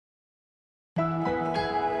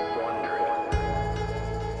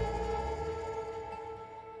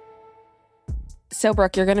So,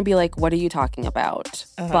 Brooke, you're going to be like, what are you talking about?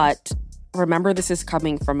 But remember, this is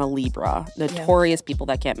coming from a Libra, notorious people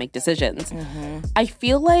that can't make decisions. I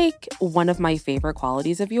feel like one of my favorite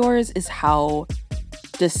qualities of yours is how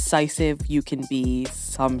decisive you can be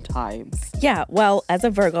sometimes. Yeah, well, as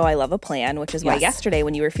a Virgo, I love a plan, which is why yesterday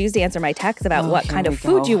when you refused to answer my text about what kind of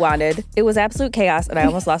food you wanted, it was absolute chaos and I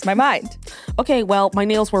almost lost my mind. Okay, well, my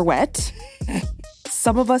nails were wet.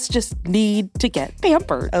 Some of us just need to get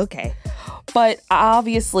pampered. Okay. But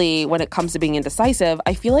obviously, when it comes to being indecisive,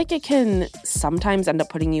 I feel like it can sometimes end up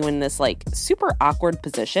putting you in this like super awkward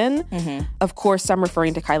position. Of course, I'm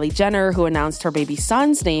referring to Kylie Jenner, who announced her baby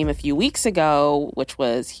son's name a few weeks ago, which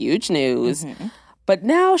was huge news. But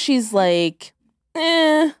now she's like,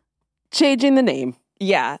 changing the name.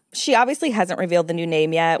 Yeah, she obviously hasn't revealed the new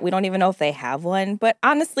name yet. We don't even know if they have one. But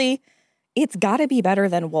honestly, it's got to be better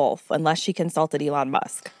than Wolf, unless she consulted Elon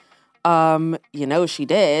Musk. She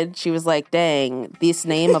did. She was like, dang, this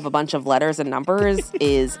name of a bunch of letters and numbers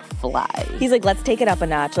is fly. He's like, let's take it up a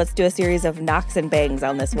notch. Let's do a series of knocks and bangs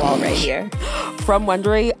on this wall right here. From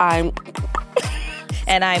Wondery, I'm...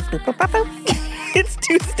 And I'm... It's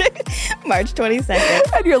Tuesday, March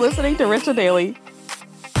 22nd. And you're listening to Rich and Daily.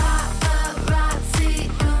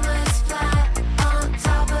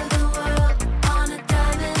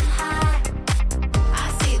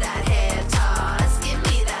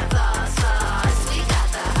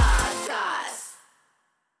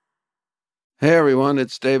 Hey everyone,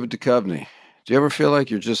 it's David Duchovny. Do you ever feel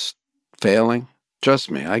like you're just failing?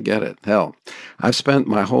 Trust me, I get it. Hell, I've spent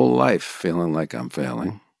my whole life feeling like I'm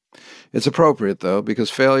failing. It's appropriate, though,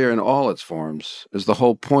 because failure in all its forms is the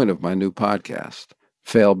whole point of my new podcast,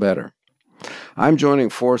 Fail Better. I'm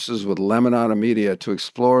joining forces with Lemonada Media to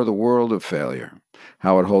explore the world of failure,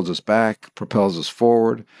 how it holds us back, propels us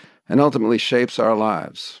forward, and ultimately shapes our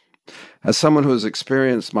lives. As someone who has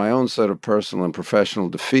experienced my own set of personal and professional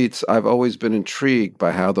defeats, I've always been intrigued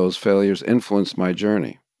by how those failures influenced my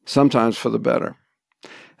journey, sometimes for the better.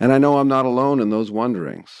 And I know I'm not alone in those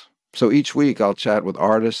wonderings. So each week I'll chat with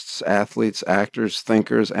artists, athletes, actors,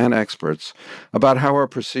 thinkers, and experts about how our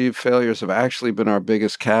perceived failures have actually been our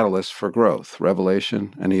biggest catalyst for growth,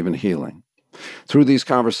 revelation, and even healing. Through these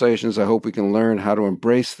conversations, I hope we can learn how to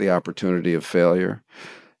embrace the opportunity of failure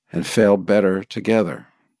and fail better together.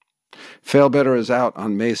 Fail Better is out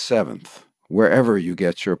on May 7th, wherever you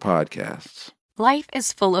get your podcasts. Life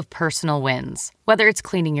is full of personal wins. Whether it's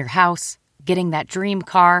cleaning your house, getting that dream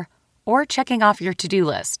car, or checking off your to-do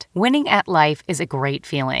list, winning at life is a great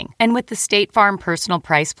feeling. And with the State Farm Personal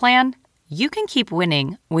Price Plan, you can keep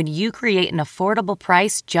winning when you create an affordable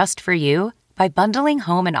price just for you by bundling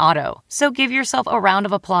home and auto. So give yourself a round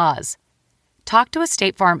of applause. Talk to a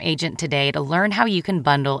State Farm agent today to learn how you can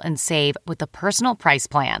bundle and save with the Personal Price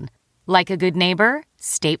Plan. Like a good neighbor,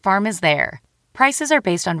 State Farm is there. Prices are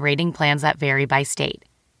based on rating plans that vary by state.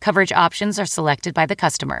 Coverage options are selected by the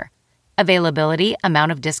customer. Availability,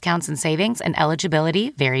 amount of discounts and savings, and eligibility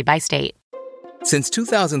vary by state. Since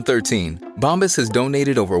 2013, Bombas has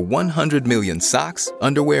donated over 100 million socks,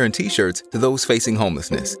 underwear, and T-shirts to those facing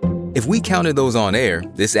homelessness. If we counted those on air,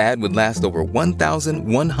 this ad would last over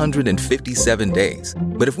 1,157 days.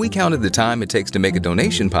 But if we counted the time it takes to make a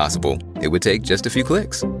donation possible, it would take just a few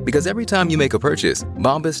clicks. Because every time you make a purchase,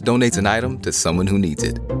 Bombas donates an item to someone who needs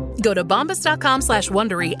it. Go to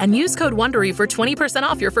bombas.com/Wondery and use code Wondery for 20%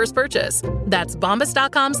 off your first purchase. That's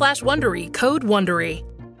bombas.com/Wondery, code Wondery.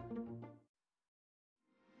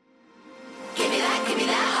 Give me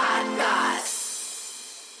that hot goss.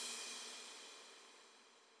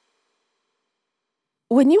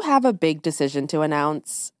 When you have a big decision to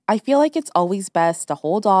announce, I feel like it's always best to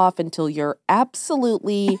hold off until you're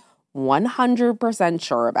absolutely 100%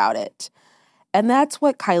 sure about it. And that's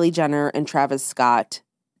what Kylie Jenner and Travis Scott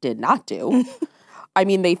did not do. I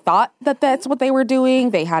mean, they thought that that's what they were doing.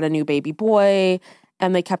 They had a new baby boy,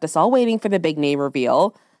 and they kept us all waiting for the big name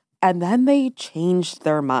reveal. And then they changed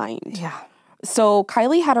their mind. Yeah. So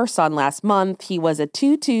Kylie had her son last month. He was a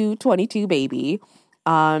 22 baby.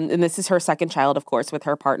 And this is her second child, of course, with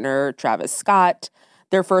her partner, Travis Scott.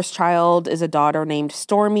 Their first child is a daughter named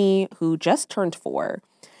Stormy, who just turned 4.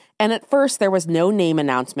 And at first, there was no name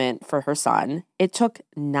announcement for her son. It took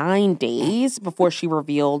 9 days before she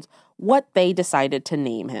revealed what they decided to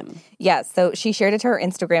name him. Yeah, so she shared it to her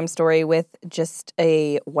Instagram story with just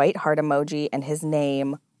a white heart emoji and his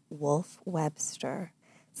name, Wolf Webster.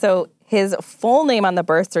 So his full name on the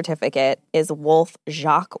birth certificate is Wolf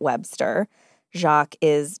Jacques Webster. Jacques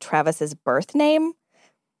is Travis's birth name.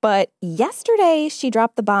 But yesterday, she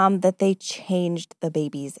dropped the bomb that they changed the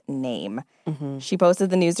baby's name. Mm-hmm. She posted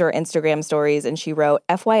the news to her Instagram stories, and she wrote,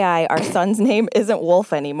 FYI, our son's name isn't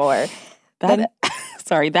Wolf anymore. That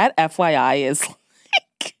that FYI is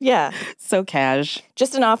Yeah. so cash.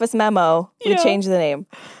 Just an office memo. We changed the name.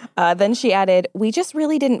 Then she added, we just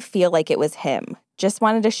really didn't feel like it was him. Just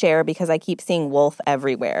wanted to share because I keep seeing Wolf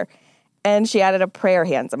everywhere. And she added a prayer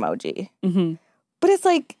hands emoji. Mm-hmm. But it's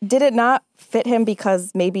like, did it not fit him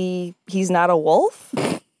because maybe he's not a wolf?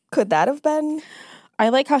 Could that have been? I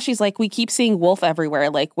like how she's like, we keep seeing Wolf everywhere.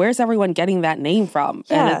 Like, where's everyone getting that name from?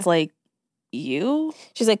 Yeah. And it's like, you?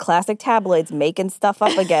 She's like, classic tabloids making stuff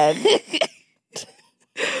up again.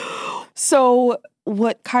 So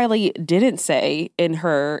what Kylie didn't say in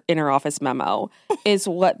her inner office memo is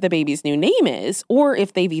what the baby's new name is, or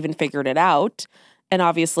if they've even figured it out. And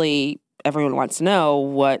obviously, everyone wants to know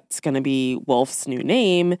what's going to be Wolf's new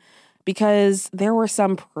name because there were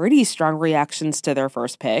some pretty strong reactions to their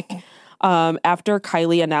first pick. After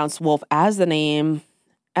Kylie announced Wolf as the name,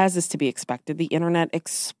 as is to be expected, the internet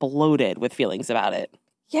exploded with feelings about it.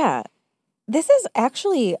 Yeah. This is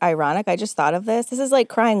actually ironic. I just thought of this. This is like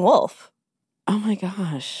crying wolf. Oh my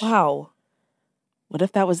gosh. Wow. What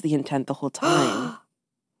if that was the intent the whole time?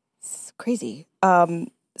 It's crazy.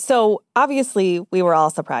 So obviously we were all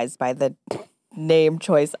surprised by the name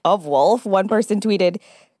choice of Wolf. One person tweeted,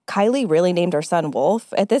 Kylie really named her son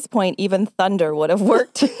Wolf. At this point, even Thunder would have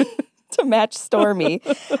worked to match Stormy.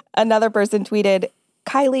 Another person tweeted,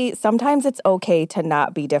 Kylie, sometimes it's okay to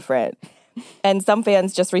not be different. And some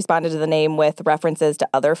fans just responded to the name with references to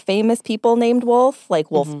other famous people named Wolf, like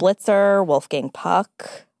Wolf Blitzer, Wolfgang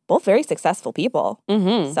Puck, both very successful people.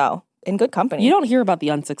 Mm-hmm. So, in good company. You don't hear about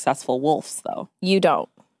the unsuccessful wolves, though. You don't.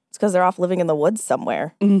 It's because they're off living in the woods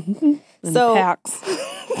somewhere. Mm-hmm. So, packs.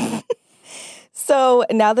 So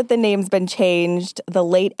now that the name's been changed, the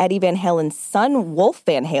late Eddie Van Halen's son, Wolf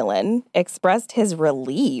Van Halen, expressed his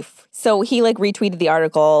relief. So he retweeted the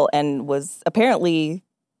article and was apparently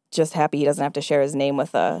just happy he doesn't have to share his name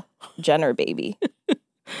with a Jenner baby.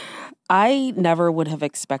 I never would have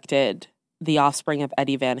expected the offspring of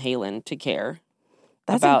Eddie Van Halen to care.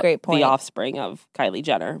 That's about a great point. The offspring of Kylie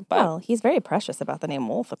Jenner. But well, he's very precious about the name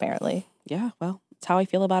Wolf, apparently. Yeah, well, it's how I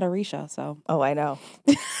feel about Arisha, so. Oh, I know.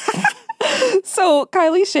 So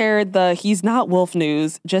Kylie shared the He's Not Wolf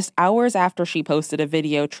news just hours after she posted a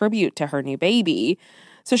video tribute to her new baby.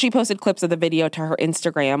 So she posted clips of the video to her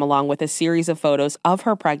Instagram along with a series of photos of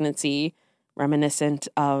her pregnancy, reminiscent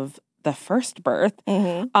of the first birth.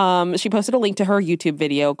 Mm-hmm. She posted a link to her YouTube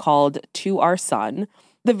video called To Our Son.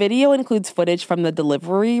 The video includes footage from the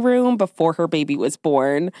delivery room before her baby was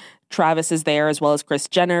born. Travis is there as well as Kris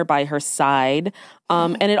Jenner by her side.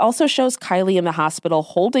 And it also shows Kylie in the hospital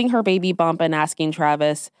holding her baby bump and asking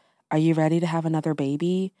Travis, are you ready to have another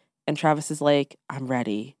baby? And Travis is like, I'm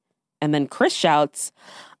ready. And then Kris shouts,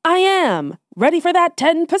 I am ready for that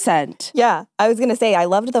 10%. Yeah, I was going to say, I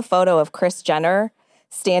loved the photo of Kris Jenner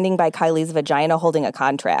standing by Kylie's vagina holding a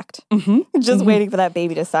contract. Mm-hmm. Just waiting for that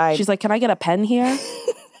baby to sign. She's like, can I get a pen here?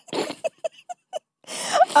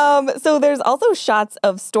 So there's also shots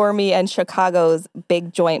of Stormy and Chicago's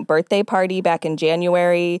big joint birthday party back in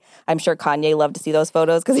January. I'm sure Kanye loved to see those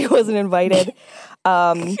photos because he wasn't invited.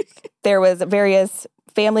 There was various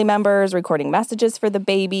family members recording messages for the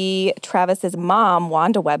baby. Travis's mom,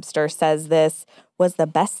 Wanda Webster, says this was the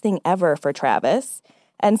best thing ever for Travis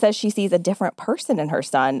and says she sees a different person in her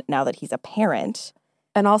son now that he's a parent.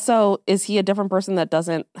 And also, is he a different person that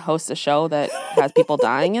doesn't host a show that has people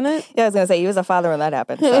dying in it? Yeah, I was going to say, he was a father when that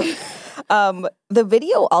happened. So. The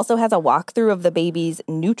video also has a walkthrough of the baby's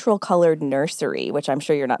neutral-colored nursery, which I'm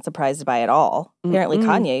sure you're not surprised by at all. Apparently,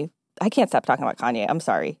 Kanye, I can't stop talking about Kanye. I'm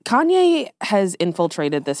sorry. Kanye has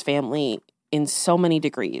infiltrated this family in so many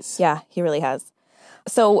degrees. Yeah, he really has.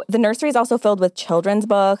 So the nursery is also filled with children's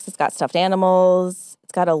books. It's got stuffed animals.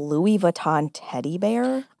 It's got a Louis Vuitton teddy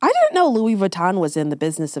bear. I didn't know Louis Vuitton was in the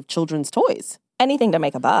business of children's toys. Anything to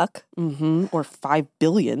make a buck. Mm-hmm. Or $5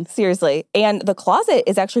 billion. Seriously. And the closet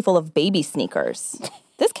is actually full of baby sneakers.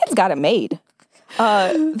 This kid's got it made.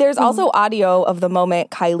 There's also audio of the moment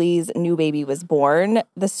Kylie's new baby was born.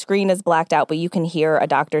 The screen is blacked out, but you can hear a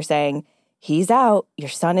doctor saying, he's out, your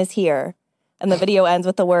son is here. And the video ends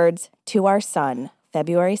with the words, to our son,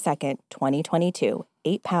 February 2nd, 2022,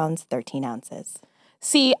 8 pounds, 13 ounces.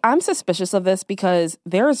 See, I'm suspicious of this because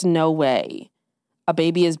there's no way a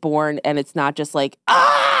baby is born and it's not just like,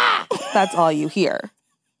 ah! That's all you hear.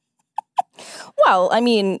 Well, I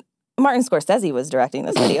mean, Martin Scorsese was directing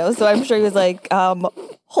this video, so I'm sure he was like,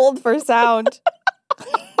 hold for sound.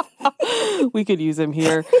 We could use him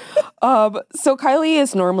here. So Kylie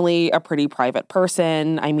is normally a pretty private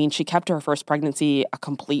person. I mean, she kept her first pregnancy a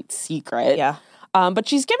complete secret. Yeah. But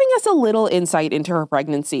she's giving us a little insight into her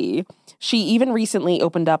pregnancy. She even recently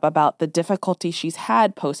opened up about the difficulty she's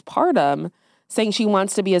had postpartum. saying she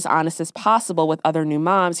wants to be as honest as possible with other new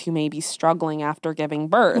moms who may be struggling after giving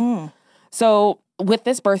birth. So with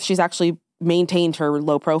this birth, she's actually maintained her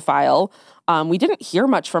low profile. We didn't hear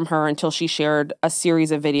much from her until she shared a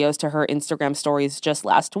series of videos to her Instagram stories just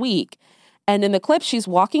last week. And in the clip, she's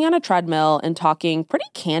walking on a treadmill and talking pretty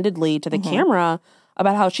candidly to the camera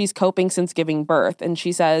about how she's coping since giving birth. And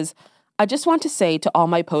she says, "I just want to say to all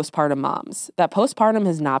my postpartum moms that postpartum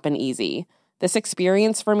has not been easy. This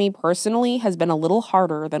experience for me personally has been a little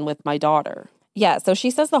harder than with my daughter." Yeah, so she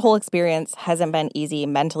says the whole experience hasn't been easy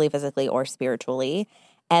mentally, physically, or spiritually,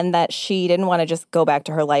 and that she didn't want to just go back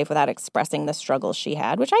to her life without expressing the struggles she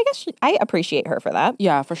had, which I guess I appreciate her for that.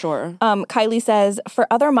 Yeah, for sure. Kylie says, for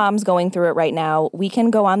other moms going through it right now, we can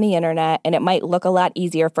go on the internet and it might look a lot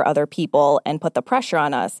easier for other people and put the pressure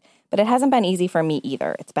on us, but it hasn't been easy for me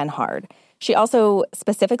either. It's been hard. She also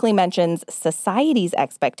specifically mentions society's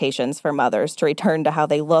expectations for mothers to return to how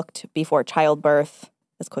they looked before childbirth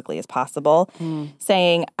as quickly as possible,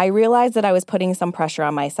 saying, "I realized that I was putting some pressure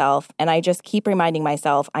on myself, and I just keep reminding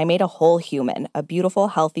myself I made a whole human, a beautiful,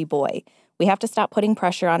 healthy boy. We have to stop putting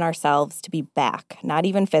pressure on ourselves to be back, not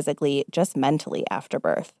even physically, just mentally after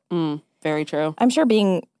birth." Very true. I'm sure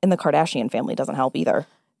being in the Kardashian family doesn't help either.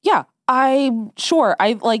 Yeah, I'm sure.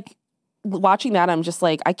 I like watching that. I'm just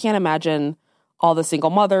like, I can't imagine all the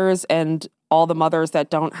single mothers and all the mothers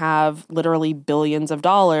that don't have literally billions of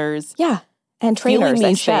dollars. Yeah. And feeling trainers these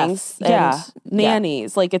and chefs. things. Yeah,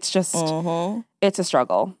 nannies. Like, it's just, it's a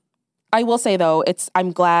struggle. I will say, though,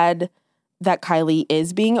 I'm glad that Kylie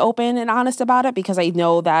is being open and honest about it, because I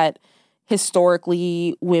know that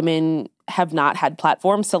historically women have not had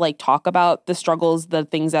platforms to like talk about the struggles, the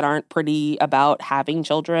things that aren't pretty about having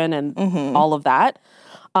children and all of that.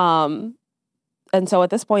 And so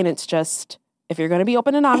at this point, it's just, if you're going to be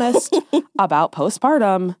open and honest about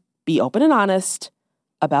postpartum, be open and honest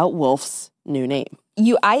about Wolf's new name.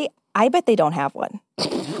 I bet they don't have one.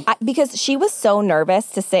 Because she was so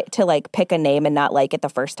nervous to like pick a name and not like it the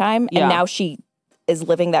first time. And now she is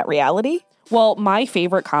living that reality. Well, my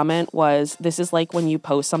favorite comment was, this is like when you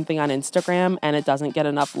post something on Instagram and it doesn't get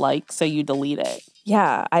enough likes, so you delete it.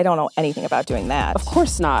 Yeah, I don't know anything about doing that. Of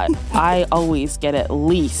course not. I always get at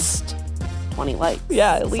least 20 likes.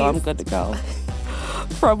 Yeah, at least. So I'm good to go.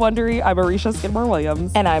 From Wondery, I'm Arisha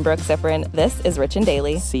Skidmore-Williams. And I'm Brooke Sifrin. This is Rich and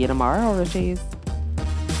Daily. See you tomorrow, Richies.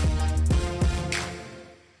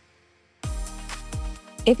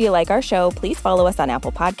 If you like our show, please follow us on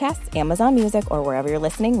Apple Podcasts, Amazon Music, or wherever you're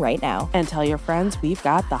listening right now. And tell your friends we've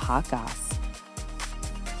got the hot goss.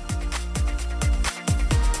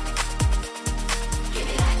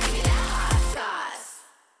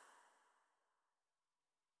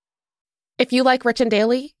 If you like Rich and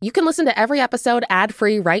Daily, you can listen to every episode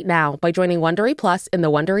ad-free right now by joining Wondery Plus in the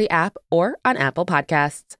Wondery app or on Apple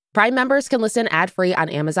Podcasts. Prime members can listen ad-free on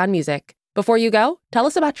Amazon Music. Before you go, tell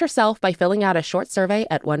us about yourself by filling out a short survey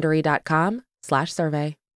at Wondery.com/survey.